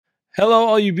Hello,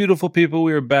 all you beautiful people.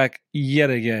 We are back yet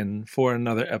again for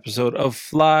another episode of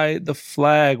Fly the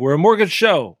Flag. We're a mortgage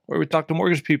show where we talk to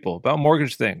mortgage people about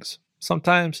mortgage things.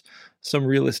 Sometimes some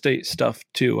real estate stuff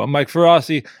too. I'm Mike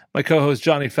Ferrossi, my co-host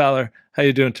Johnny Fowler. How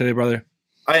you doing today, brother?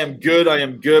 I am good.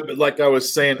 But like I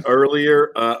was saying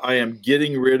earlier, I am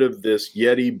getting rid of this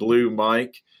Yeti Blue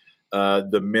mic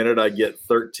the minute I get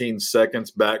 13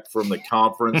 seconds back from the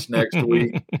conference next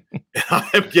week.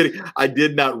 I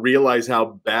did not realize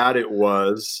how bad it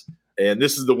was. And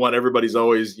this is the one everybody's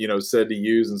always, said to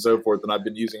use and so forth. And I've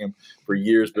been using them for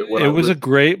years. But it was a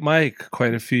great mic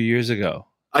quite a few years ago.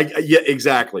 Yeah,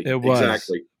 exactly. It was.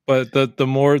 Exactly. But the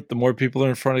more people are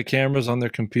in front of cameras on their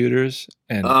computers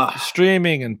and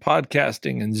streaming and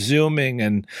podcasting and Zooming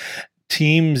and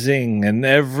Teamsing and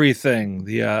everything,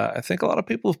 I think a lot of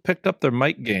people have picked up their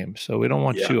mic game. So we don't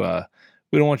want you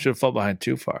to fall behind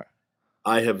too far.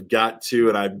 I have got to,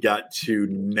 and I've got to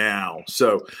now.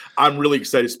 So I'm really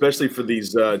excited, especially for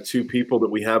these two people that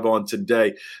we have on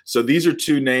today. So these are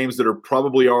two names that are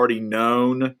probably already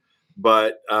known,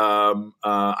 but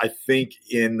I think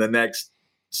in the next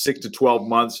 6 to 12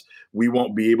 months, we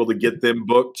won't be able to get them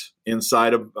booked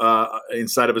inside of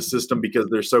a system because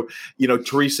they're so,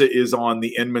 Teresa is on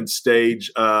the Inman stage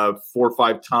 4 or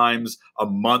 5 times a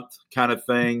month kind of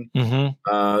thing.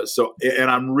 Mm-hmm.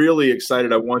 And I'm really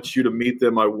excited. I want you to meet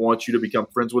them. I want you to become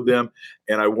friends with them.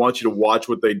 And I want you to watch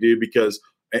what they do because,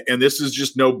 and this is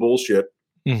just no bullshit.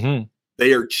 Mm-hmm.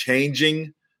 They are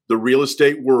changing the real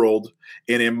estate world.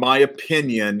 And in my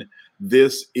opinion,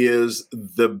 this is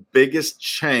the biggest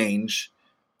change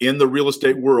in the real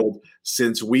estate world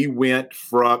since we went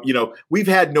from, we've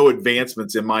had no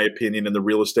advancements, in my opinion, in the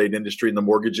real estate industry, in the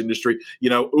mortgage industry.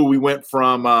 We went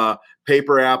from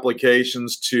paper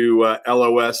applications to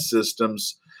LOS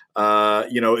systems,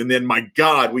 and then, my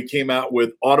God, we came out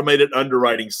with automated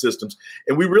underwriting systems.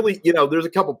 And we really, there's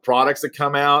a couple products that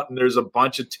come out and there's a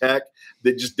bunch of tech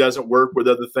that just doesn't work with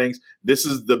other things. This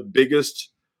is the biggest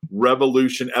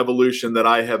evolution that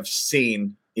I have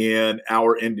seen in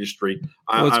our industry.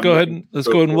 Let's go ahead and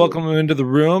welcome them into the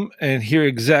room and hear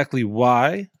exactly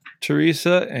why.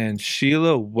 Teresa and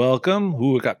Sheila, welcome.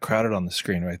 Ooh, it got crowded on the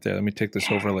screen right there. Let me take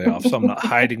this overlay off so I'm not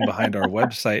hiding behind our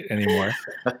website anymore.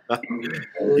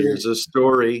 Here's a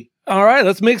story. All right,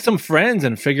 let's make some friends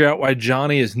and figure out why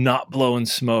Johnny is not blowing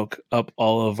smoke up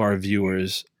all of our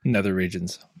viewers' nether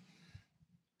regions.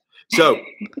 So,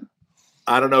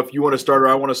 I don't know if you want to start or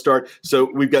I want to start. So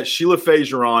we've got Sheila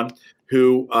Fazier on,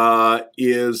 who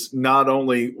is not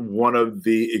only one of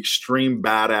the extreme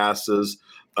badasses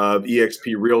of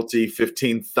eXp Realty,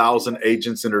 15,000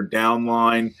 agents in her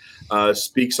downline,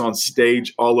 speaks on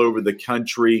stage all over the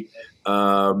country,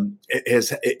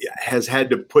 has had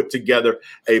to put together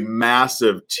a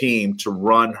massive team to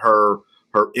run her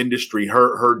industry,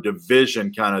 her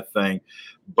division kind of thing.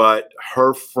 But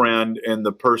her friend and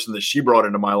the person that she brought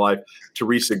into my life,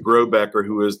 Teresa Grobecker,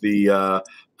 who is the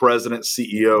president,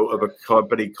 CEO of a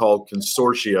company called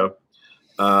Consortia.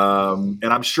 And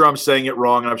I'm sure I'm saying it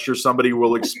wrong, and I'm sure somebody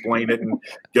will explain it and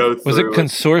go through. Was it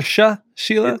Consortia,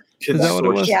 Sheila? Is that what it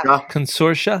was? Yeah.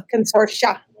 Consortia?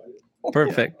 Consortia.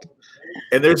 Perfect.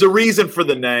 And there's a reason for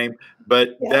the name,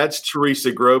 but that's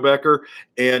Teresa Grobecker.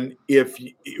 And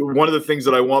one of the things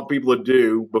that I want people to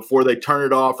do before they turn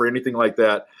it off or anything like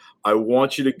that, I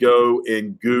want you to go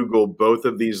and Google both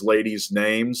of these ladies'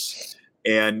 names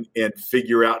and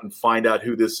figure out and find out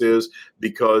who this is,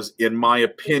 because in my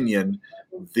opinion,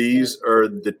 these are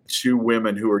the two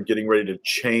women who are getting ready to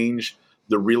change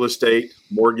the real estate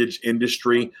mortgage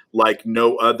industry like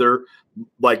no other,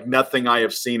 like nothing I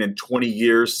have seen in 20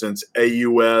 years since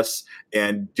AUS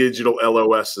and digital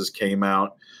LOSs came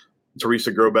out.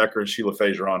 Teresa Grobecker and Sheila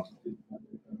Fazier on.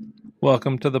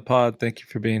 Welcome to the pod. Thank you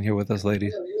for being here with us,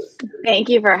 ladies. Thank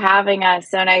you for having us.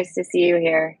 So nice to see you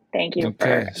here. Thank you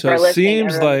for so listening. It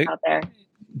seems like out there.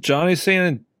 Johnny's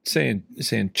saying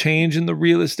change in the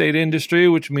real estate industry,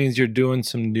 which means you're doing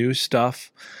some new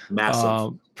stuff.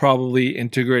 Massive. Probably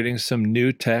integrating some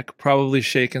new tech, probably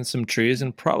shaking some trees,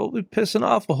 and probably pissing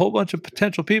off a whole bunch of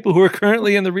potential people who are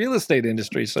currently in the real estate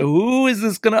industry. So who is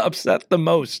this going to upset the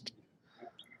most?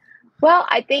 Well,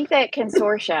 I think that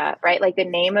Consortia, right? Like the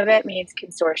name of it means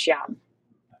consortium.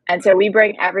 And so we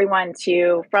bring everyone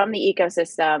from the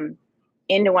ecosystem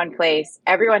into one place.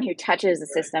 Everyone who touches the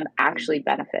system actually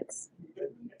benefits.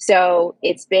 So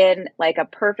it's been like a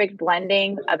perfect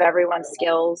blending of everyone's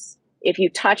skills. If you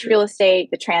touch real estate,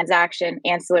 the transaction,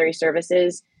 ancillary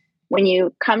services, when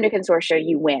you come to Consortia,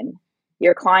 you win.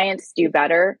 Your clients do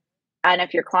better. And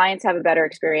if your clients have a better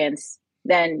experience,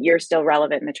 then you're still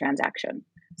relevant in the transaction.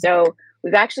 So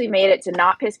We've actually made it to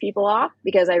not piss people off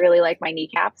because I really like my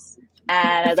kneecaps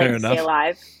and I'd like to stay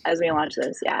alive as we launch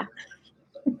this. Yeah.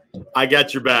 I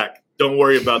got your back. Don't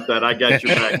worry about that. I got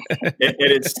your back. And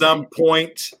at some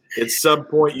point,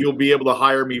 you'll be able to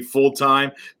hire me full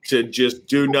time to just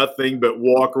do nothing but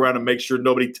walk around and make sure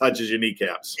nobody touches your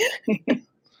kneecaps.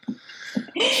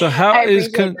 So how is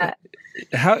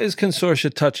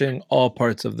Consortia touching all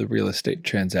parts of the real estate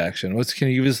transaction? Can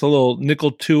you give us a little nickel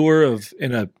tour of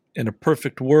in a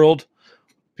perfect world,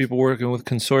 people working with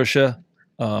Consortia,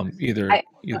 either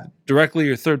directly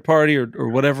or third party or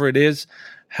whatever it is?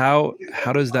 How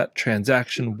does that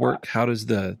transaction work? How does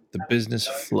the business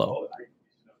flow?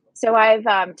 So I've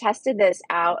tested this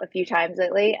out a few times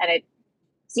lately, and it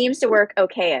seems to work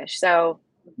okay-ish. So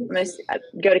I'm going to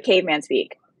go to caveman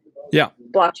speak. Yeah.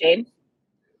 Blockchain.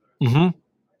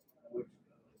 Mm-hmm.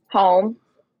 Home.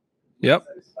 Yep.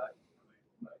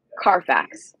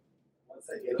 Carfax.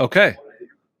 Okay.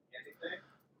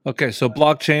 So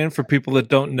blockchain, for people that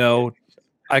don't know,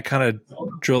 I kind of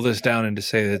drill this down into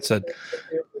say that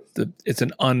it's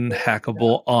an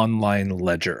unhackable online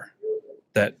ledger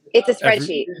that it's a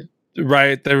spreadsheet,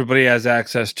 right? That everybody has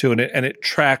access to, and it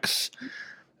tracks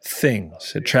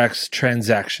things. It tracks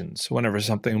transactions whenever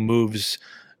something moves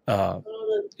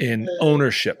in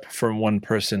ownership from one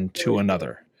person to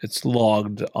another. It's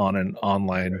logged on an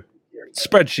online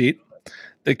spreadsheet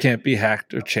that can't be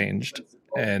hacked or changed,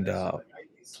 and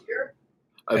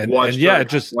I've watched it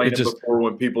just before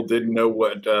when people didn't know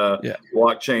what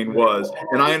blockchain was,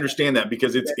 and I understand that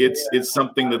because it's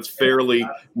something that's fairly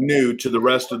new to the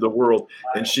rest of the world.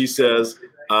 And she says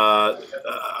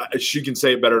she can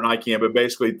say it better than I can, but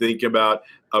basically think about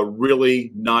a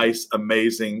really nice,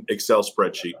 amazing Excel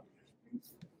spreadsheet.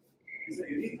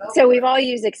 So we've all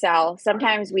used Excel.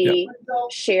 Sometimes we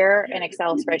share an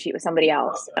Excel spreadsheet with somebody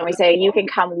else, and we say, "You can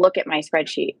come look at my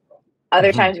spreadsheet."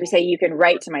 Other times we say, you can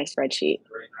write to my spreadsheet.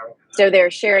 So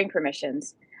they're sharing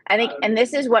permissions. I think, and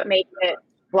this is what makes it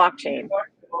blockchain,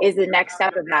 is the next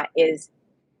step of that is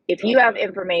if you have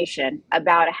information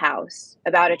about a house,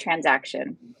 about a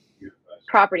transaction,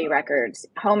 property records,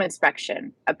 home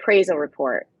inspection, appraisal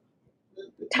report,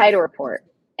 title report,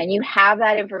 and you have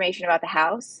that information about the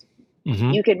house,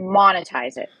 you can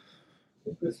monetize it.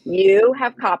 You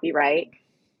have copyright,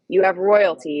 you have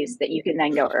royalties that you can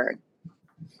then go earn.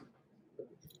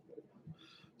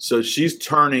 So she's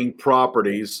turning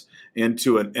properties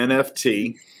into an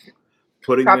NFT,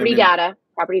 putting property data,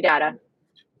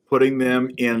 putting them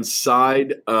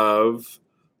inside of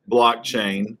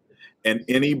blockchain, and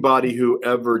anybody who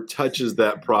ever touches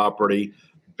that property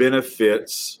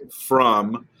benefits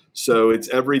from. So it's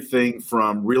everything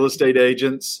from real estate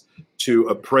agents to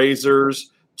appraisers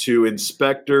to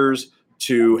inspectors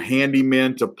to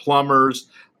handymen to plumbers.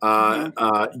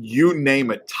 You name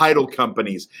it, title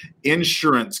companies,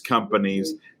 insurance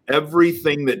companies,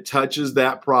 everything that touches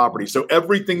that property. So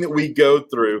everything that we go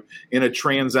through in a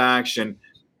transaction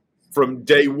from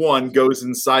day one goes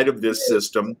inside of this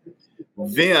system.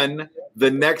 Then the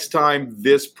next time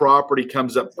this property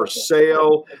comes up for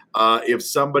sale, if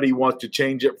somebody wants to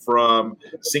change it from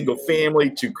single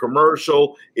family to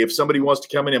commercial, if somebody wants to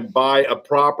come in and buy a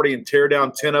property and tear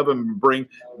down 10 of them and bring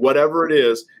whatever it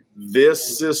is,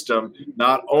 this system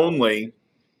not only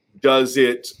does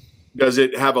it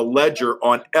have a ledger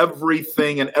on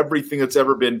everything that's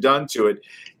ever been done to it.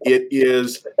 It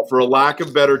is, for a lack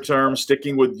of better terms,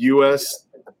 sticking with U.S.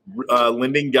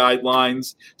 lending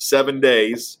guidelines, 7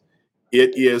 days.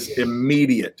 It is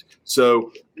immediate.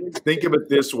 So think of it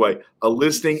this way: a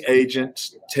listing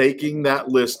agent taking that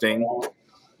listing,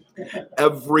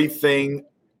 everything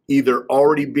either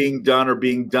already being done or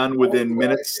being done within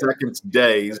minutes, seconds,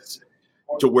 days,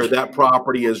 to where that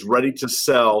property is ready to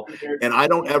sell. And I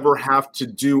don't ever have to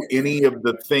do any of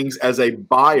the things as a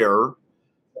buyer,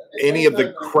 any of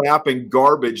the crap and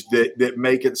garbage that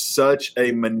make it such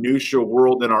a minutiae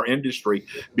world in our industry,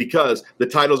 because the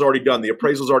title's already done, the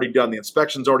appraisal's already done, the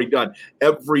inspection's already done.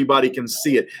 Everybody can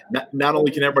see it. Not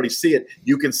only can everybody see it,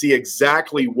 you can see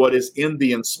exactly what is in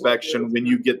the inspection when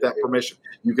you get that permission.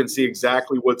 You can see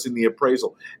exactly what's in the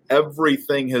appraisal.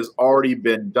 Everything has already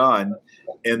been done.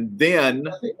 And then,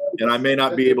 and I may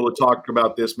not be able to talk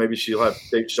about this, maybe she'll have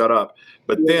to shut up,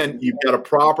 but then you've got a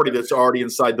property that's already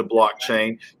inside the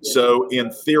blockchain. So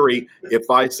in theory, if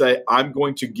I say I'm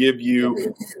going to give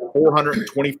you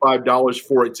 $425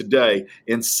 for it today,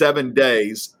 in 7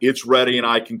 days, it's ready and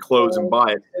I can close and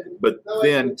buy it. But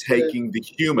then taking the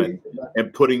human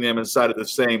and putting them inside of the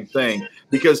same thing,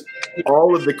 because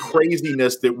all of the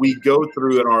craziness that we go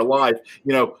through in our life,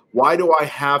 why do I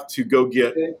have to go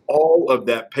get all of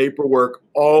that paperwork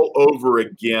all over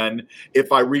again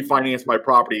if I refinance my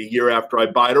property a year after I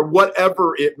buy it, or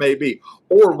whatever it may be,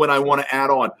 or when I want to add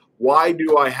on. Why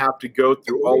do I have to go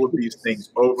through all of these things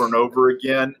over and over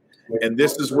again? And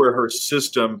this is where her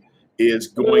system is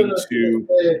going to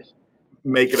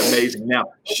make it amazing. Now,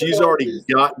 she's already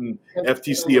gotten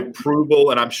FTC approval,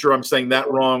 and I'm sure I'm saying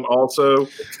that wrong also.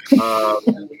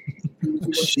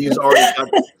 She's already got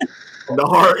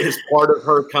NAR is part of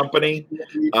her company.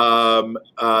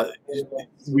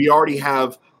 We already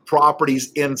have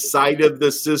properties inside of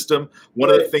the system. One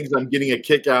of the things I'm getting a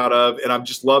kick out of, and I'm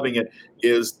just loving it,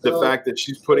 is the fact that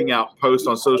she's putting out posts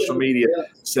on social media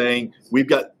saying, we've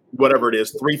got whatever it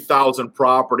is, 3,000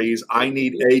 properties. I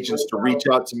need agents to reach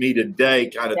out to me today,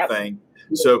 kind of thing.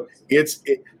 So it's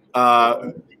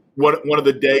one of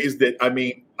the days that, I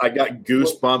mean, I got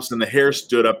goosebumps and the hair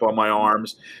stood up on my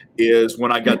arms is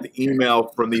when I got the email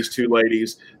from these two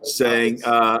ladies saying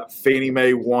Fannie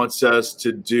Mae wants us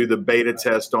to do the beta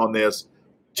test on this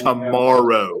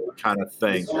tomorrow, kind of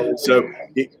thing. So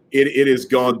it has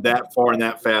gone that far and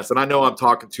that fast. And I know I'm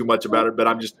talking too much about it, but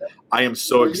I am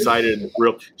so excited and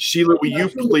thrilled. Sheila, will you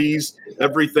please,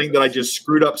 everything that I just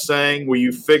screwed up saying, will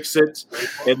you fix it?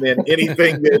 And then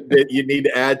anything that you need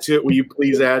to add to it, will you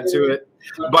please add to it?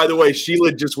 By the way,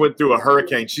 Sheila just went through a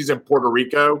hurricane. She's in Puerto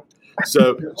Rico.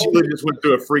 So Sheila just went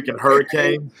through a freaking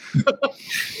hurricane.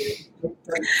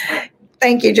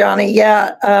 Thank you, Johnny.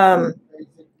 Yeah.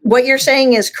 What you're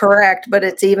saying is correct, but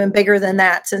it's even bigger than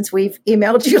that. Since we've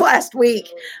emailed you last week,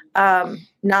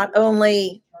 not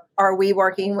only are we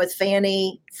working with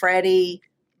Fannie, Freddie,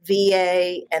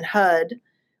 VA, and HUD,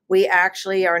 we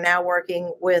actually are now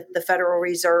working with the Federal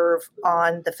Reserve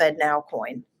on the FedNow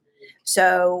coin.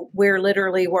 So we're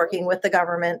literally working with the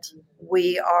government.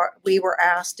 We were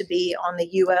asked to be on the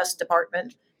U.S.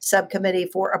 Department subcommittee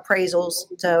for appraisals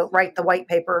to write the white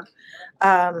paper.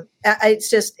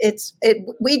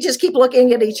 We just keep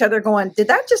looking at each other going, did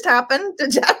that just happen?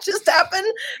 Did that just happen?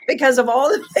 Because of all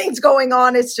the things going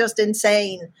on, it's just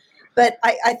insane. But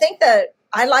I think that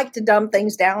I like to dumb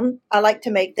things down. I like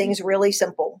to make things really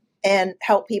simple and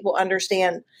help people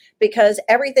understand, because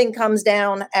everything comes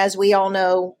down, as we all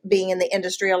know, being in the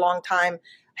industry a long time.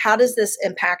 How does this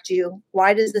impact you?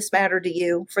 Why does this matter to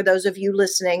you? For those of you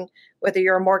listening, whether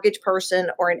you're a mortgage person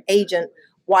or an agent,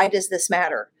 why does this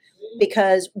matter?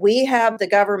 Because we have the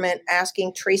government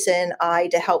asking Teresa and I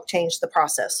to help change the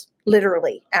process,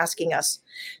 literally asking us.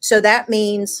 So that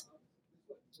means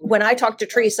when I talk to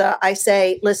Teresa, I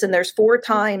say, listen, there's 4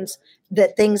 times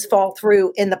that things fall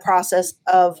through in the process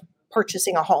of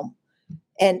purchasing a home.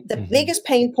 And the biggest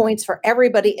pain points for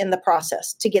everybody in the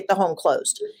process to get the home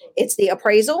closed, it's the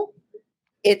appraisal,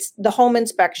 it's the home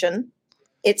inspection,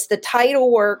 it's the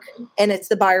title work, and it's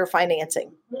the buyer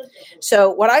financing.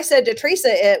 So what I said to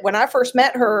Teresa when I first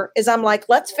met her is, I'm like,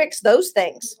 let's fix those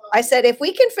things. I said, if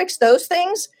we can fix those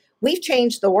things, we've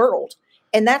changed the world.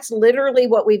 And that's literally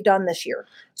what we've done this year.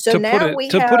 So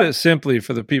to put it simply,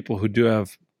 for the people who do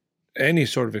have any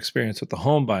sort of experience with the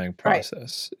home buying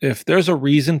process, right, if there's a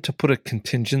reason to put a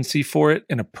contingency for it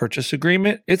in a purchase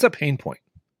agreement, it's a pain point.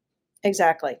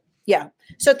 Exactly. Yeah.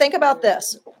 So think about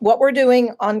this. What we're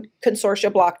doing on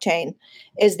Consortia blockchain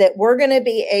is that we're going to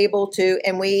be able to,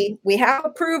 and we have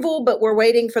approval, but we're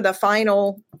waiting for the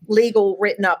final legal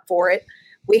written up for it.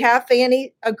 We have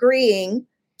Fannie agreeing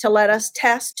to let us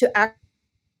test to act.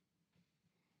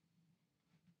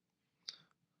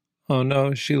 Oh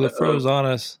no, Sheila froze on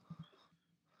us.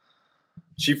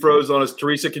 She froze on us.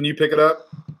 Teresa, can you pick it up?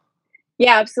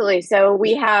 Yeah, absolutely. So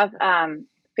we have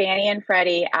Fannie and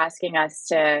Freddie asking us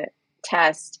to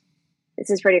test. This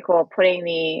is pretty cool. Putting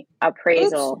the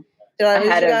appraisal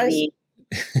ahead of the.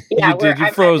 Yeah,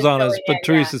 you froze on us, but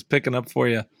Teresa's picking up for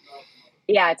you.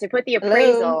 Yeah, to put the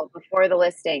appraisal before the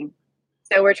listing.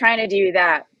 So we're trying to do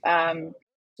that.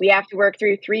 We have to work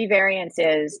through 3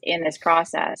 variances in this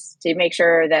process to make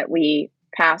sure that we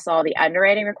pass all the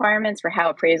underwriting requirements for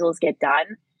how appraisals get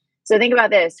done. So think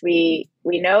about this. We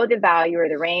know the value or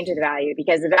the range of the value,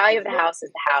 because the value of the house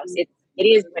is the house. It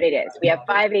is what it is. We have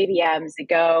 5 AVMs that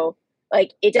go,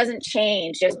 like, it doesn't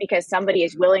change just because somebody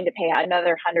is willing to pay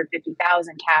another $150,000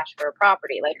 cash for a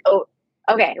property. Like, oh,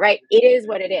 okay, right. It is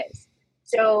what it is.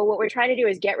 So what we're trying to do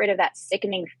is get rid of that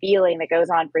sickening feeling that goes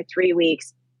on for 3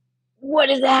 weeks.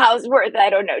 What is the house worth? I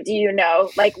don't know. Do you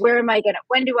know? Like, when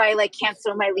do I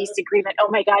cancel my lease agreement? Oh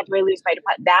my God, do I lose my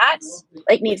deposit? That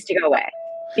needs to go away,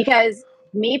 because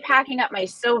me packing up my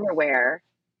silverware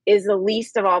is the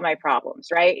least of all my problems,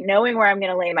 right? Knowing where I'm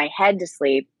going to lay my head to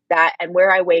sleep, and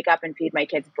where I wake up and feed my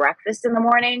kids breakfast in the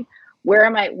morning. When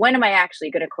am I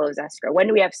actually going to close escrow? When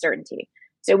do we have certainty?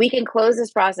 So we can close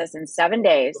this process in 7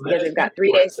 days because we've got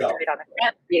 3 days to trade on the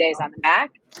front, 3 days on the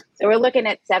back. So we're looking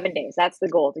at 7 days. That's the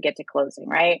goal to get to closing,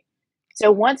 right?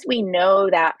 So once we know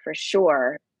that for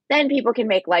sure, then people can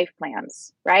make life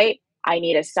plans, right? I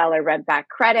need a seller rent back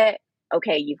credit.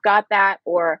 Okay, you've got that.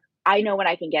 Or I know when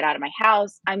I can get out of my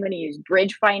house, I'm going to use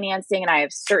bridge financing and I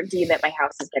have certainty that my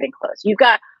house is getting closed. You've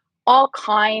got all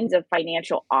kinds of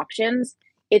financial options.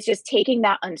 It's just taking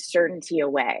that uncertainty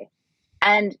away.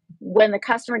 And when the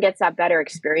customer gets that better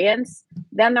experience,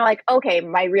 then they're like, okay,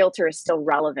 my realtor is still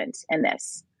relevant in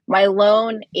this. My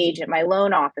loan agent, my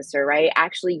loan officer, right,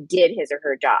 actually did his or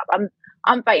her job.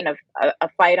 I'm fighting a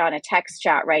fight on a text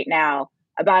chat right now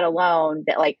about a loan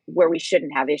that like where we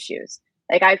shouldn't have issues.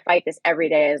 Like I fight this every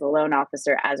day as a loan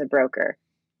officer, as a broker.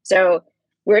 So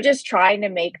we're just trying to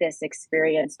make this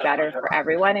experience better for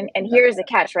everyone. And here's the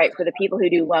catch, right? For the people who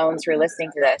do loans who are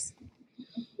listening to this,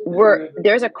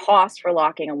 there's a cost for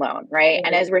locking a loan, right?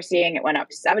 And as we're seeing, it went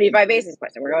up 75 basis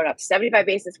points, and we're going up 75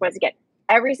 basis points again.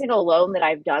 Every single loan that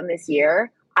I've done this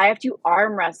year, I have to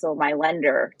arm wrestle my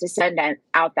lender to send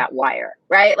out that wire,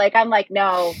 right? Like I'm like,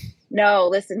 no,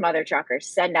 listen, mother truckers,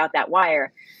 send out that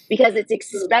wire because it's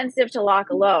expensive to lock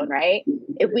a loan, right?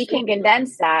 If we can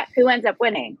condense that, who ends up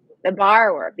winning? The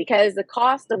borrower, because the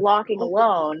cost of locking a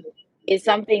loan is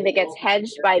something that gets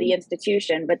hedged by the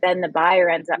institution, but then the buyer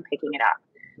ends up picking it up.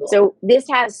 So this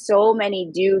has so many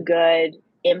do-good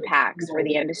impacts for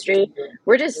the industry.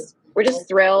 We're just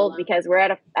thrilled because we're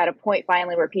at a point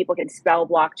finally where people can spell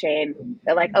blockchain.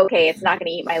 They're like, okay, it's not going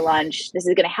to eat my lunch. This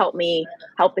is going to help me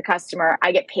help the customer.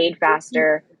 I get paid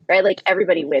faster, right? Like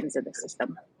everybody wins in the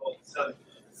system.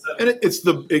 And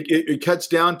it cuts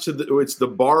down to it's the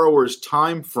borrower's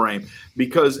time frame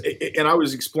because, and I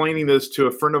was explaining this to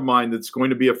a friend of mine that's going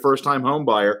to be a first-time home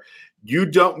buyer. You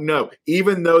don't know,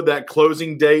 even though that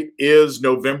closing date is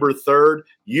November 3rd,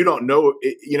 you don't know,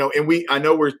 and I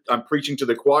know I'm preaching to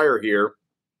the choir here,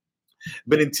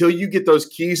 but until you get those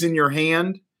keys in your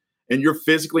hand and you're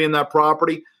physically in that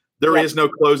property, there is no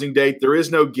closing date. There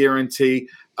is no guarantee.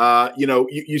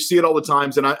 You see it all the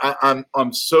times. And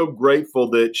I'm so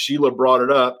grateful that Sheila brought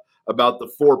it up about the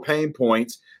 4 pain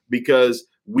points because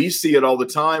we see it all the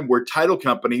time where title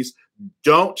companies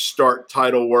don't start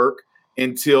title work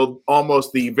until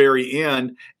almost the very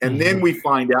end. And then we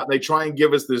find out, and they try and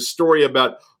give us this story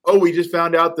about, we just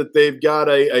found out that they've got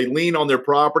a lien on their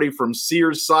property from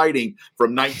Sears Siding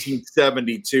from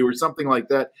 1972 or something like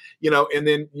that, and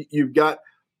then you've got,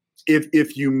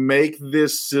 if you make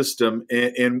this system,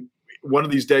 and one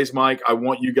of these days, Mike, I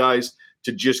want you guys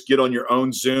to just get on your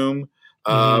own Zoom.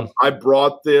 I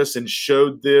brought this and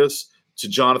showed this to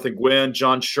Jonathan Gwynn,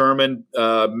 John Sherman,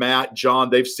 Matt,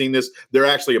 John. They've seen this. They're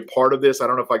actually a part of this. I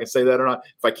don't know if I can say that or not.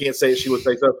 If I can't say it, she would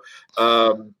say so.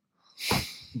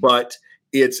 But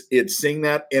it's seeing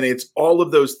that, and it's all of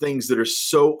those things that are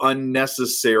so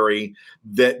unnecessary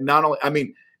that not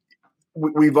only,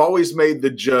 we've always made the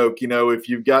joke, if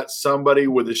you've got somebody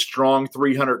with a strong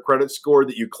 300 credit score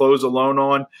that you close a loan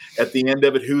on, at the end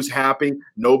of it, who's happy?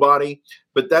 Nobody.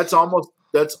 But that's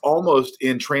almost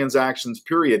in transactions,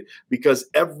 period, because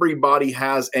everybody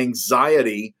has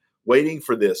anxiety waiting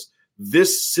for this.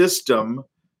 This system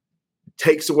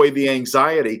takes away the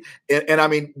anxiety.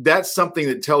 And that's something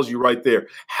that tells you right there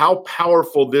how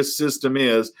powerful this system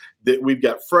is, that we've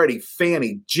got Freddie,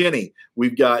 Fannie, Ginnie,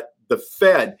 we've got the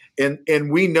Fed,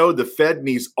 and we know the Fed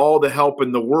needs all the help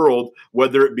in the world,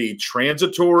 whether it be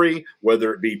transitory,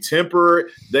 whether it be temporary.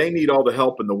 They need all the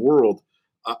help in the world.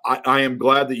 I am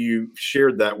glad that you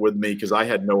shared that with me because I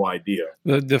had no idea.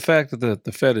 The fact that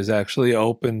the Fed is actually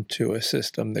open to a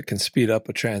system that can speed up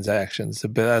a transaction,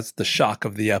 that's the shock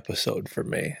of the episode for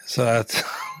me. So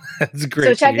that's great.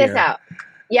 So check this out.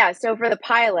 Yeah, so for the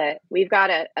pilot, we've got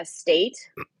a state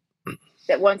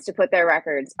that wants to put their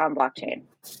records on blockchain.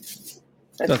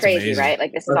 That's crazy, amazing. Right?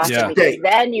 Like this is awesome because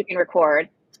then you can record.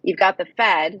 You've got the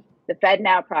Fed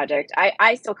Now project.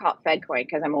 I still call it FedCoin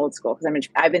because I'm old school because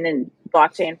I've been in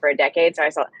blockchain for a decade. So I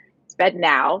saw it's Fed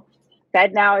Now.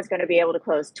 Fed Now is going to be able to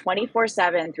close 24/7,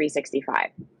 365.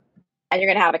 And you're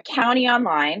going to have a county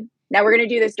online. Now we're going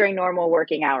to do this during normal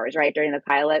working hours, right? During the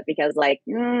pilot, because like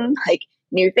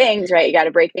new things, right? You got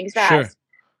to break things fast.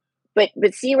 Sure.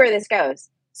 But see where this goes.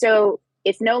 So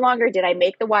it's no longer, did I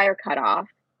make the wire cutoff?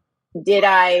 Did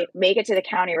I make it to the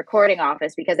county recording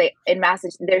office? Because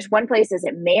there's one place, is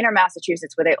it Maine or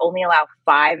Massachusetts, where they only allow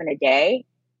 5 in a day?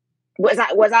 Was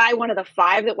I one of the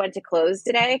 5 that went to close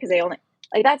today? Because they only,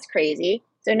 that's crazy.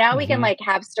 So now we can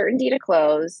have certainty to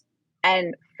close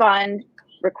and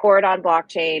record on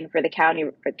blockchain for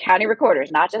county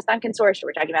recorders, not just on consortia.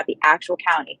 We're talking about the actual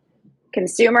county.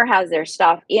 Consumer has their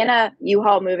stuff in a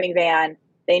U-Haul moving van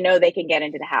they know they can get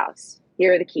into the house.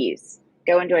 Here are the keys.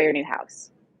 Go enjoy your new house.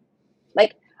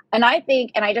 Like, and I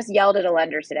think, and I just yelled at a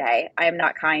lender today, I am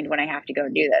not kind when I have to go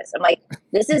and do this. I'm like,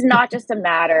 this is not just a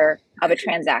matter of a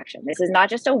transaction. This is not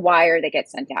just a wire that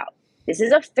gets sent out. This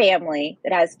is a family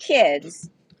that has kids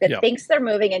that thinks they're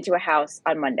moving into a house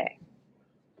on Monday.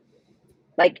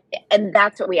 Like, and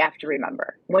that's what we have to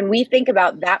remember. When we think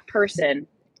about that person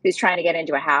who's trying to get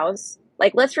into a house,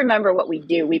 like, let's remember what we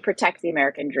do. We protect the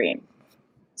American dream.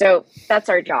 So that's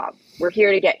our job. We're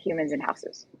here to get humans in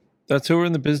houses. That's who we're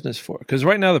in the business for. Because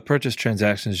right now the purchase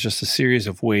transaction is just a series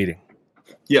of waiting.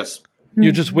 Yes.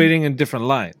 You're just waiting in different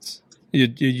lines.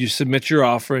 You submit your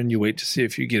offer and you wait to see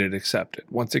if you get it accepted.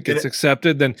 Once it gets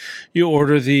accepted, then you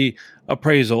order the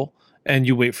appraisal and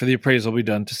you wait for the appraisal to be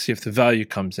done to see if the value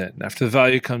comes in. After the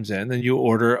value comes in, then you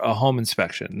order a home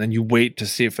inspection. Then you wait to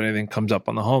see if anything comes up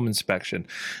on the home inspection.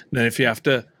 And then if you have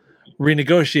to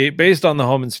renegotiate based on the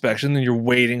home inspection, then you're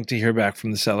waiting to hear back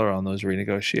from the seller on those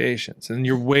renegotiations. And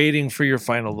you're waiting for your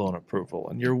final loan approval.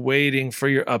 And you're waiting for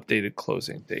your updated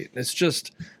closing date. And it's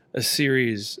just a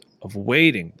series of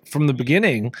waiting. From the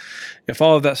beginning, if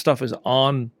all of that stuff is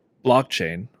on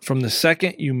blockchain, from the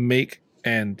second you make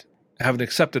and have an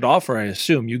accepted offer, I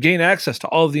assume, you gain access to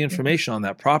all of the information on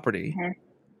that property. Mm-hmm.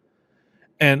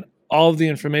 And all of the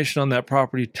information on that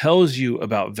property tells you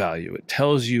about value. It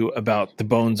tells you about the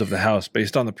bones of the house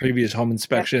based on the previous home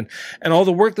inspection and all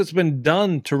the work that's been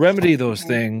done to remedy those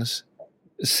things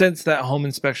since that home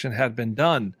inspection had been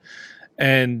done.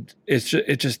 And it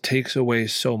just takes away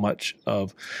so much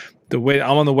of the way.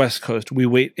 I'm on the West Coast. We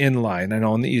wait in line. I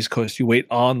know on the East Coast, you wait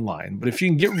online. But if you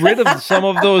can get rid of some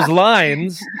of those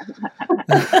lines,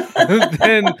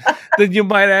 then you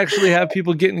might actually have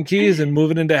people getting keys and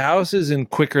moving into houses in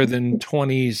quicker than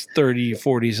 20, 30,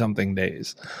 40 something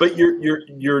days. But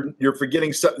you're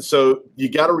forgetting so you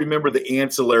got to remember the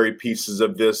ancillary pieces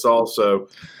of this also.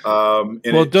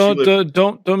 Well,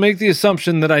 don't make the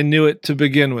assumption that I knew it to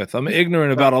begin with. I'm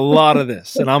ignorant about a lot of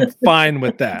this, and I'm fine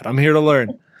with that. I'm here to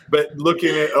learn. But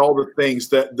looking at all the things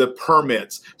that the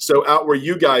permits, so out where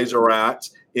you guys are at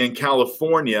in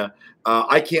California,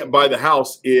 I can't buy the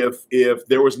house if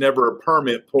there was never a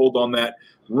permit pulled on that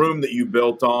room that you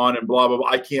built on and blah, blah, blah.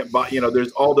 I can't buy,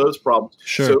 there's all those problems.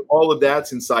 Sure. So all of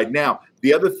that's inside. Now,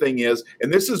 the other thing is,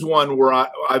 and this is one where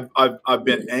I've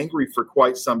been angry for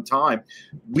quite some time.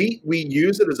 We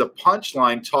use it as a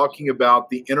punchline talking about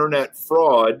the internet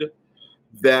fraud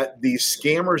that these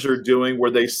scammers are doing,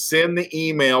 where they send the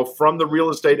email from the real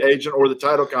estate agent or the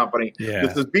title company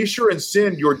that says, be sure and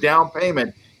send your down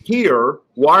payment here,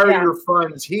 wire your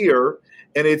funds here.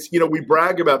 And it's, we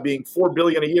brag about being $4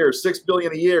 billion a year, $6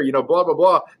 billion a year, blah, blah,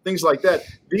 blah, things like that.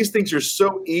 These things are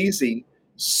so easy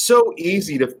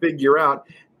to figure out.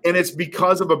 And it's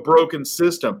because of a broken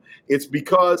system. It's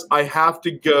because I have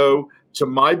to go to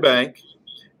my bank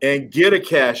and get a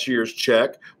cashier's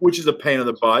check, which is a pain in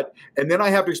the butt. And then I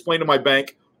have to explain to my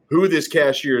bank who this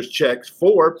cashier's check's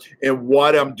for and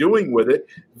what I'm doing with it.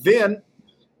 Then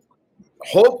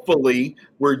hopefully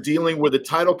we're dealing with a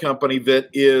title company that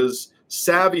is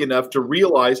savvy enough to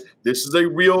realize this is a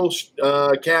real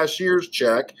cashier's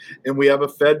check and we have a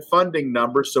Fed funding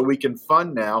number so we can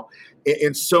fund now.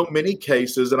 In so many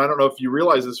cases, and I don't know if you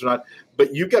realize this or not,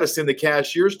 but you've got to send the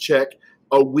cashier's check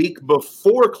a week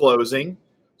before closing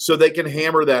so they can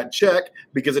hammer that check,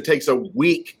 because it takes a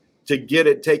week to get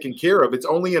it taken care of. It's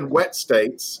only in wet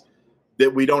states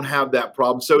that we don't have that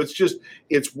problem. So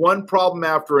it's one problem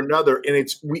after another, and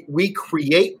we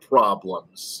create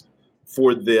problems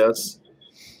for this.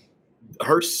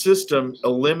 Her system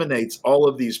eliminates all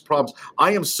of these problems.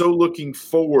 I am so looking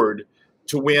forward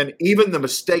to when even the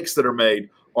mistakes that are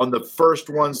made on the first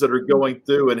ones that are going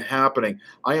through and happening.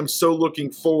 I am so looking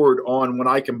forward on when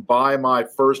I can buy my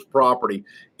first property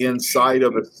inside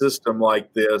of a system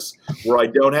like this, where I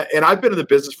don't have, and I've been in the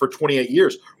business for 28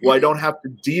 years, where I don't have to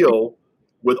deal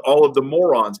with all of the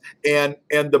morons and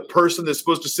the person that's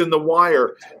supposed to send the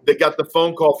wire that got the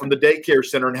phone call from the daycare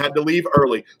center and had to leave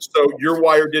early. So your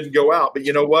wire didn't go out, but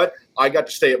you know what? I got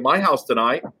to stay at my house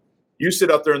tonight. You sit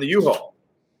up there in the U-Haul.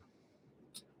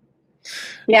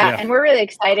 Yeah, and we're really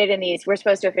excited in these. We're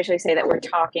supposed to officially say that we're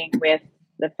talking with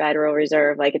the Federal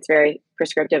Reserve. Like, it's very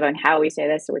prescriptive on how we say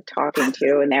this. So we're talking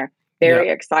to, and they're very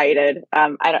excited.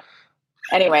 But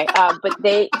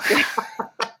they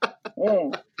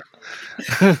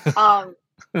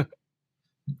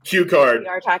Q card. We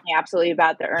are talking absolutely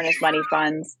about the earnest money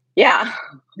funds. Yeah.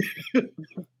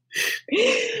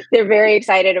 They're very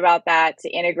excited about that, to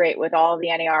integrate with all of the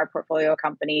NAR portfolio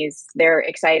companies. They're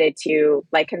excited to,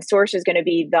 Consortia is going to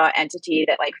be the entity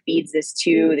that feeds this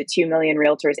to the 2 million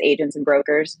realtors, agents, and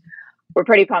brokers. we're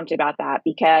pretty pumped about that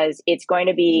because it's going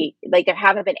to be like there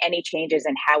haven't been any changes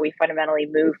in how we fundamentally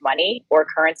move money or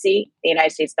currency, the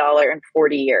United States dollar, in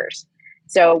 40 years.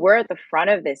 So we're at the front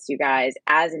of this, you guys,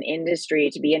 as an industry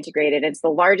to be integrated. It's the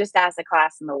largest asset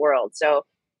class in the world. So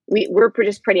we're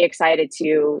just pretty excited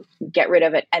to get rid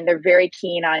of it. And they're very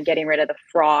keen on getting rid of the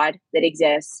fraud that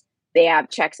exists. They have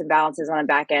checks and balances on the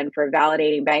back end for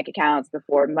validating bank accounts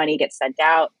before money gets sent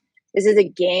out. This is a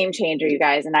game changer, you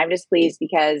guys. And I'm just pleased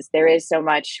because there is so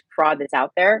much fraud that's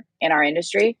out there in our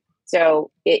industry.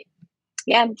 So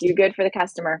do good for the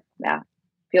customer. Yeah.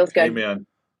 Feels good. Amen.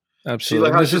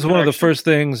 Absolutely. This is one of the first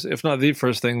things, if not the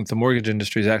first thing, that the mortgage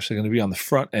industry is actually going to be on the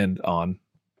front end on.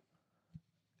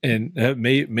 And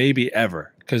maybe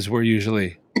ever, because we're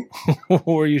usually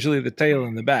the tail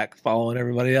in the back, following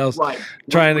everybody else, right,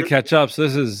 trying to catch up. So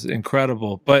this is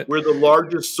incredible. But we're the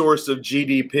largest source of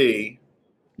GDP.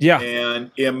 Yeah.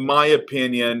 And in my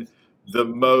opinion, the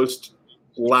most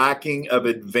lacking of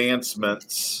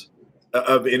advancements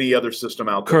of any other system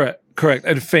out there. Correct.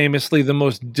 And famously the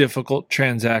most difficult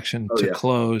transaction to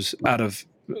close out of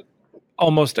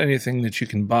almost anything that you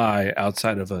can buy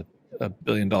outside of a $1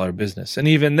 billion business. And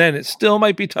even then, it still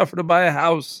might be tougher to buy a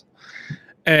house.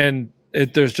 And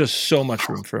there's just so much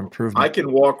room for improvement. I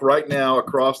can walk right now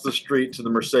across the street to the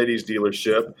Mercedes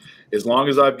dealership as long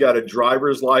as I've got a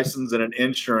driver's license and an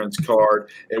insurance card,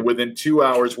 and within 2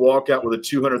 hours walk out with a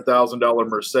 $200,000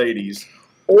 Mercedes,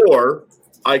 or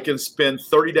I can spend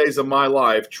 30 days of my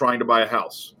life trying to buy a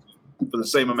house for the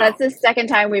same amount. That's the second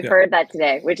time we've heard that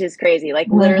today, which is crazy. Like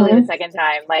literally the second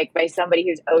time, like by somebody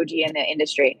who's OG in the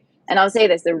industry. And I'll say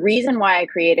this, the reason why I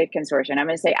created Consortia, I'm going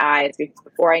to say it's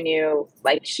before I knew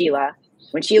like Sheila.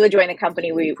 When Sheila joined the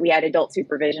company, we had adult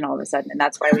supervision all of a sudden, and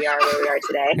that's why we are where we are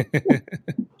today.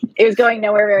 It was going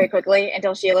nowhere very quickly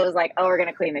until Sheila was like, we're going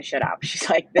to clean this shit up. She's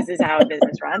like, this is how a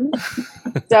business runs.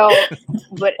 So,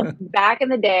 but back in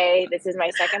the day, this is my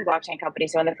second blockchain company.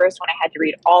 So in the first one, I had to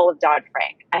read all of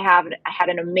Dodd-Frank. I had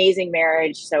an amazing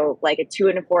marriage. So like at 2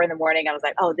 and 4 in the morning, I was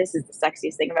like, this is the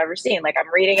sexiest thing I've ever seen. Like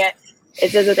I'm reading it.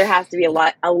 It says that there has to be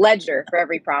a ledger for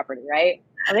every property, right?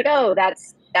 I'm like,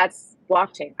 that's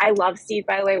blockchain. I love Steve,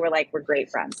 by the way. We're great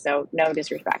friends. So no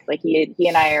disrespect. Like he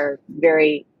and I are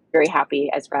very, very happy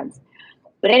as friends.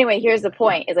 But anyway, here's the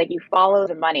point is like you follow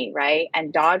the money, right?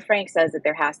 And Dodd-Frank says that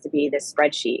there has to be this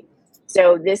spreadsheet.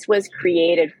 So this was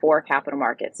created for capital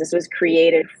markets. This was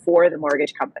created for the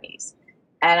mortgage companies.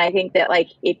 And I think that like,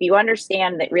 if you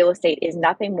understand that real estate is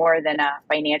nothing more than a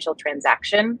financial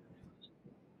transaction,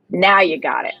 now you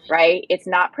got it, right? It's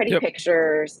not pretty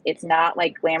pictures. It's not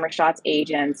like glamour shots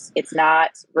agents. It's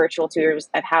not virtual tours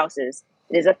of houses.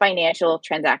 It is a financial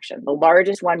transaction, the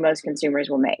largest one most consumers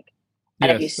will make.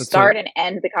 And if you start and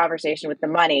end the conversation with the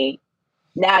money,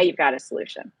 now you've got a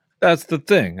solution. That's the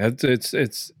thing.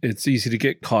 It's easy to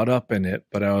get caught up in it,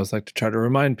 but I always like to try to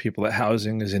remind people that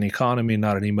housing is an economy,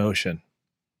 not an emotion.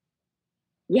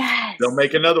 Yes. They'll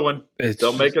make another one.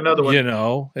 They'll make another one. You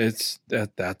know,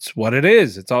 that's what it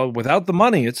is. It's all without the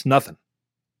money, it's nothing.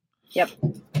 Yep.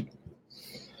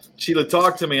 Sheila,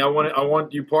 talk to me. I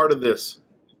want you part of this.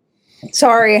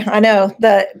 Sorry, I know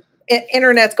the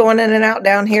internet's going in and out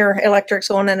down here. Electric's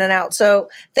going in and out. So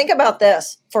think about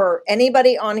this for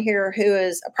anybody on here who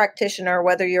is a practitioner,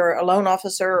 whether you're a loan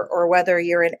officer or whether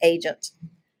you're an agent.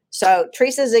 So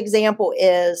Teresa's example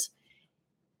is,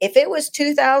 if it was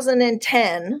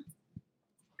 2010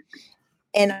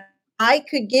 and I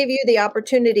could give you the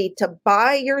opportunity to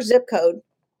buy your zip code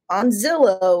on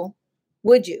Zillow,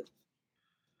 would you?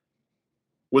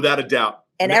 Without a doubt.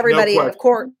 And everybody, of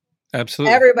course,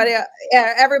 absolutely. Everybody,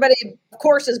 of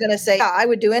course, is going to say, I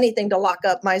would do anything to lock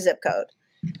up my zip code.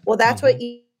 Well, that's what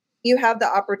you have the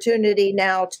opportunity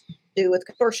now to do with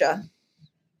Consortia.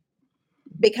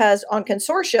 Because on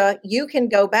Consortia, you can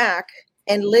go back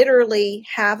and literally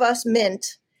have us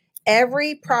mint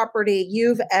every property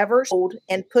you've ever sold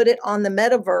and put it on the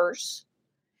metaverse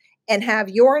and have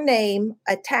your name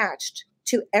attached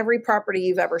to every property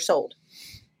you've ever sold.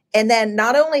 And then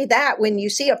not only that, when you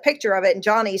see a picture of it, and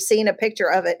Johnny's seen a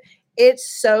picture of it, it's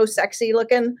so sexy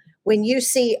looking. When you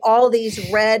see all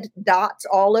these red dots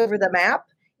all over the map,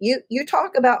 you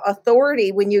talk about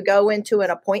authority when you go into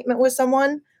an appointment with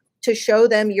someone to show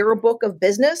them your book of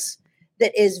business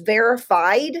that is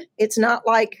verified. It's not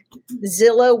like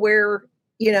Zillow where,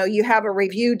 you have a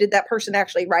review. Did that person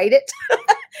actually write it?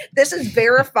 This is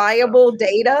verifiable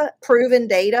data, proven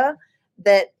data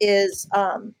that is,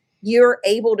 you're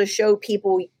able to show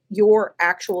people your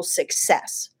actual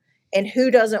success. And who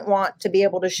doesn't want to be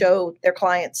able to show their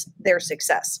clients their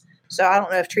success? So I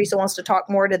don't know if Teresa wants to talk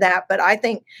more to that, but I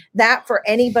think that for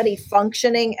anybody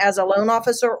functioning as a loan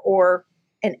officer or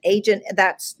an agent,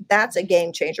 that's a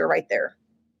game changer right there.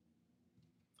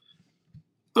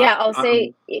 Yeah, I'll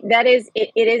say that it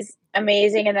is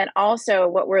amazing. And then also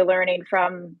what we're learning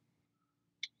from,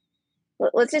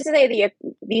 let's just say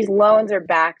these loans are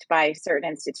backed by certain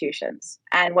institutions,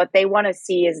 and what they want to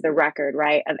see is the record,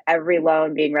 right, of every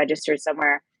loan being registered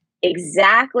somewhere,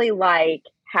 exactly like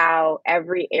how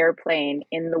every airplane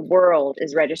in the world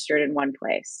is registered in one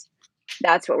place.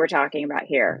 That's what we're talking about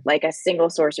here, like a single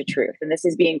source of truth. And this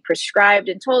is being prescribed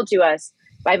and told to us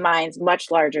by minds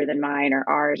much larger than mine or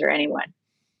ours or anyone.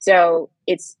 So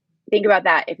think about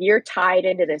that. If you're tied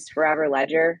into this forever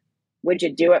ledger, would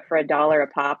you do it for $1 a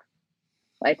pop?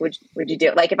 Like, would you do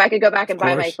it? Like, if I could go back and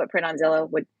buy my footprint on Zillow,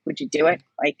 would you do it?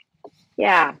 Like,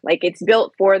 yeah, like it's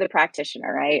built for the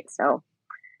practitioner, right? So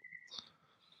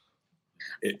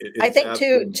I think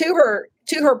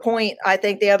to her point, I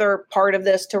think the other part of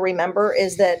this to remember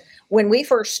is that when we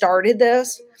first started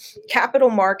this,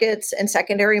 capital markets and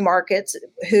secondary markets,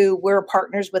 who we're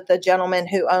partners with the gentleman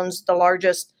who owns the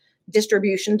largest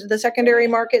distribution to the secondary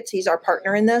markets, he's our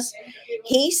partner in this.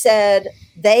 He said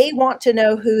they want to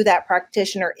know who that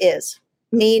practitioner is.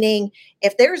 Meaning,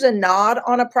 if there's a nod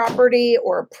on a property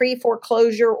or a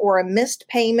pre-foreclosure or a missed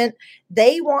payment,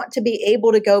 they want to be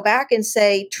able to go back and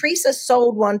say, Teresa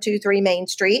sold 123 Main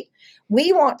Street.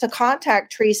 We want to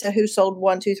contact Teresa, who sold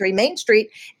 123 Main Street,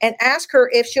 and ask her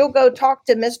if she'll go talk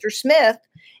to Mr. Smith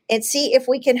and see if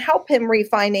we can help him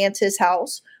refinance his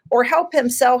house or help him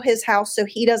sell his house so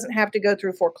he doesn't have to go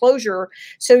through foreclosure.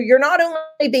 So you're not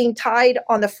only being tied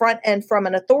on the front end from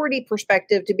an authority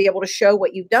perspective to be able to show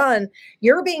what you've done,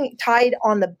 you're being tied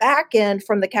on the back end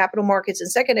from the capital markets and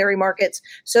secondary markets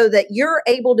so that you're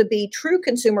able to be true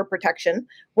consumer protection.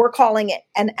 We're calling it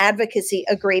an advocacy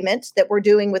agreement that we're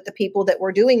doing with the people that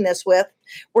we're doing this with,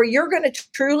 where you're going to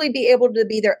truly be able to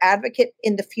be their advocate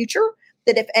in the future.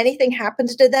 That if anything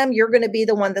happens to them, you're going to be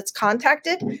the one that's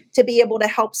contacted to be able to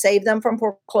help save them from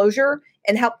foreclosure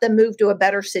and help them move to a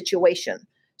better situation.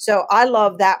 So I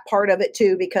love that part of it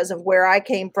too, because of where I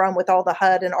came from with all the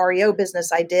HUD and REO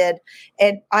business I did.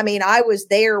 And I mean, I was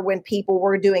there when people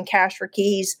were doing cash for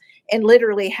keys and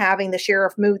literally having the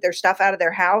sheriff move their stuff out of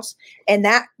their house. And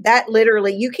that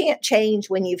literally, you can't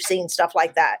change when you've seen stuff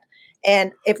like that.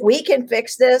 And if we can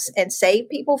fix this and save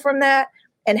people from that,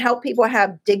 and help people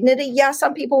have dignity. Yeah,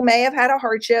 some people may have had a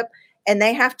hardship and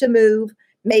they have to move.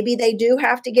 Maybe they do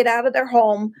have to get out of their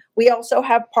home. We also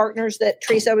have partners that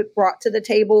Teresa brought to the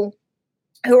table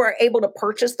who are able to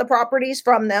purchase the properties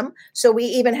from them. So we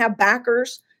even have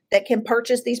backers that can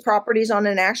purchase these properties on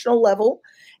a national level.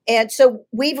 And so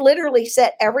we've literally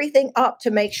set everything up to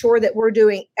make sure that we're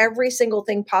doing every single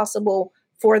thing possible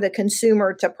for the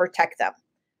consumer to protect them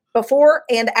before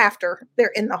and after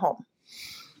they're in the home.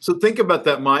 So think about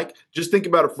that, Mike. Just think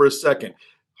about it for a second.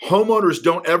 Homeowners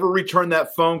don't ever return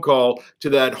that phone call to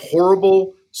that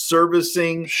horrible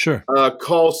servicing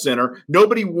call center.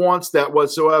 Nobody wants that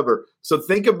whatsoever. So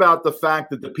think about the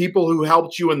fact that the people who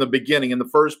helped you in the beginning, in the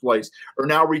first place, are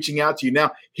now reaching out to you.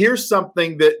 Now, here's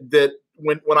something that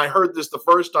when I heard this the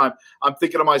first time, I'm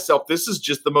thinking to myself, this is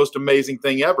just the most amazing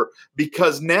thing ever.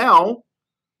 Because now,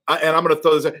 and I'm going to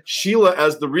throw this out, Sheila,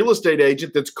 as the real estate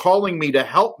agent that's calling me to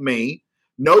help me,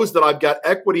 knows that I've got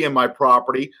equity in my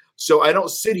property, so I don't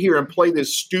sit here and play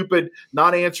this stupid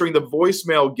not answering the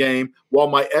voicemail game while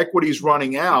my equity's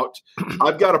running out.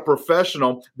 I've got a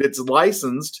professional that's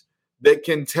licensed that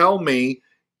can tell me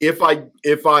if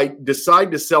I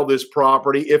decide to sell this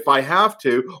property, if I have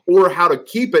to, or how to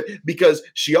keep it, because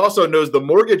she also knows the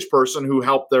mortgage person who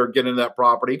helped her get into that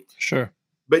property. Sure.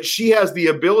 But she has the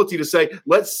ability to say,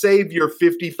 let's save your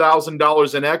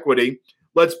 $50,000 in equity.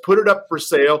 Let's put it up for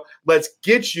sale. Let's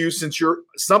get you, since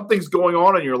something's going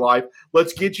on in your life,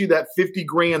 let's get you that 50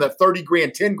 grand, that 30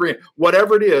 grand, 10 grand,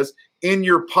 whatever it is, in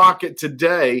your pocket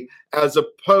today, as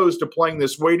opposed to playing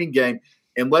this waiting game.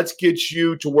 And let's get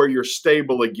you to where you're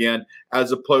stable again,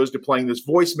 as opposed to playing this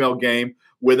voicemail game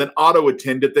with an auto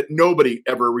attendant that nobody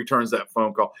ever returns that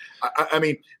phone call. I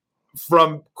mean,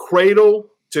 from cradle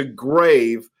to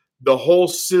grave, the whole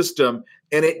system,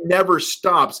 and it never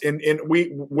stops. And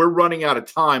we're running out of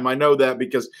time. I know that,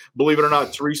 because believe it or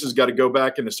not, Teresa's got to go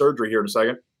back into surgery here in a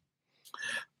second.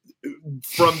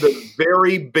 From the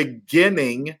very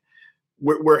beginning,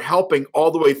 we're helping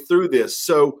all the way through this.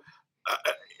 So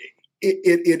it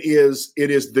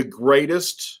is the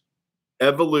greatest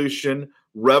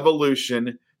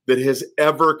revolution that has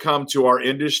ever come to our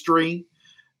industry.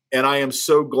 And I am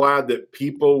so glad that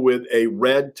people with a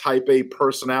red type A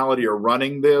personality are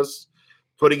running this,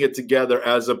 putting it together,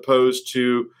 as opposed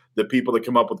to the people that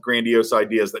come up with grandiose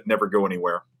ideas that never go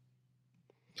anywhere.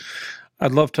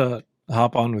 I'd love to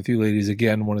hop on with you ladies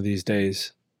again one of these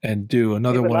days and do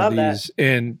another one of these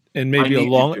in maybe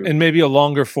a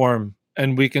longer form,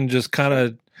 and we can just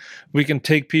we can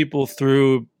take people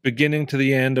through beginning to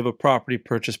the end of a property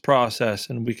purchase process,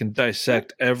 and we can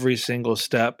dissect every single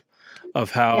step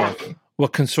of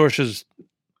what Consortia's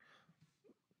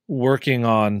working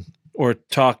on or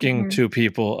talking to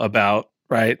people about.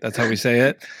 Right, that's how we say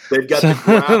it. They've got the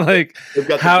graphic. They've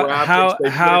got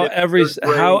how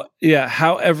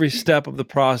every step of the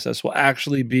process will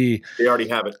actually be. They already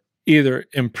have it. Either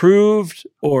improved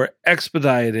or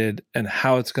expedited, and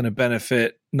how it's going to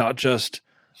benefit not just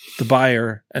the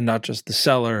buyer and not just the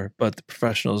seller, but the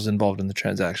professionals involved in the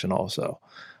transaction also.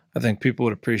 I think people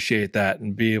would appreciate that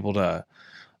and be able to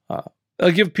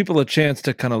give people a chance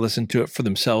to kind of listen to it for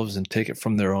themselves and take it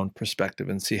from their own perspective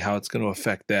and see how it's going to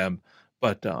affect them.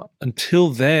 But until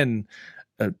then,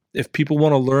 if people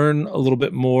want to learn a little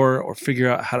bit more or figure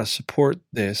out how to support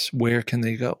this, where can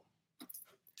they go?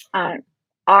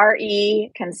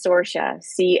 RE Consortia,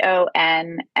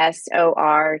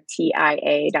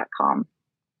 CONSORTIA.com.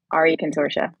 RE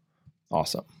Consortia.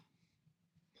 Awesome.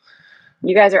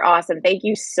 You guys are awesome. Thank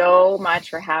you so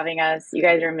much for having us. You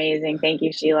guys are amazing. Thank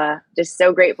you, Sheila. Just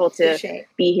so grateful to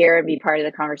be here and be part of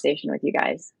the conversation with you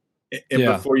guys. And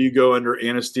before you go under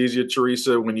anesthesia,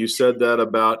 Teresa, when you said that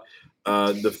about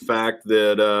the fact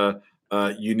that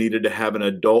you needed to have an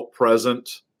adult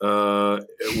present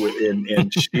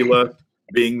and Sheila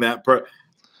being that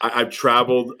I've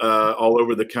traveled all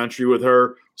over the country with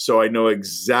her, so I know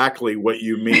exactly what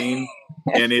you mean.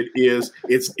 And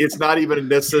it's not even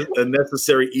a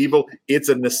necessary evil; it's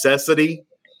a necessity.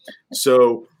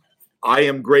 So I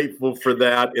am grateful for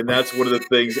that, and that's one of the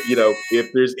things.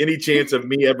 If there's any chance of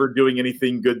me ever doing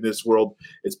anything good in this world,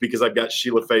 it's because I've got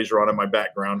Sheila Fageron in my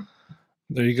background.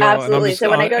 There you go. Absolutely.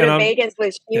 So when I go to Vegas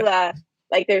with Sheila,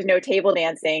 like there's no table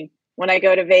dancing. When I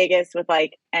go to Vegas with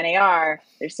like NAR,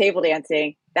 there's table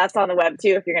dancing. That's on the web too.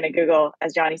 If you're going to Google,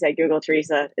 as Johnny said, Google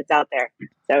Teresa, it's out there.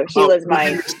 So Sheila's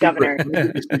my governor.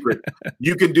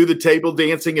 You can do the table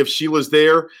dancing if Sheila's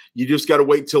there. You just got to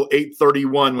wait till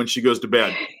 8:31 when she goes to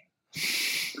bed.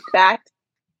 Fact.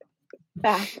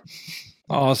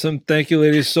 Awesome. Thank you,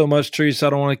 ladies, so much. Teresa,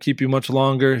 I don't want to keep you much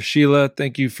longer. Sheila,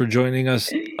 thank you for joining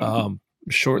us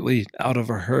shortly out of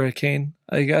a hurricane,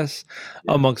 I guess,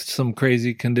 amongst some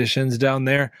crazy conditions down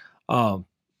there.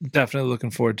 Definitely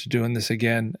looking forward to doing this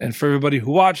again. And for everybody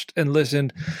who watched and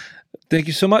listened, thank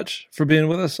you so much for being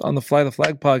with us on the Fly the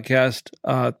Flag podcast.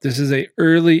 This is an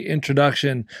early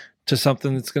introduction to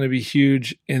something that's going to be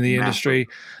huge in the industry.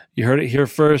 You heard it here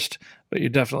first, but you're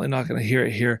definitely not going to hear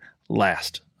it here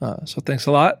last. So thanks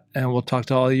a lot, and we'll talk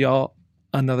to all of y'all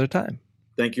another time.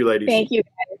 Thank you, ladies. Thank you.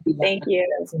 Thank you.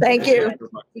 Thank you.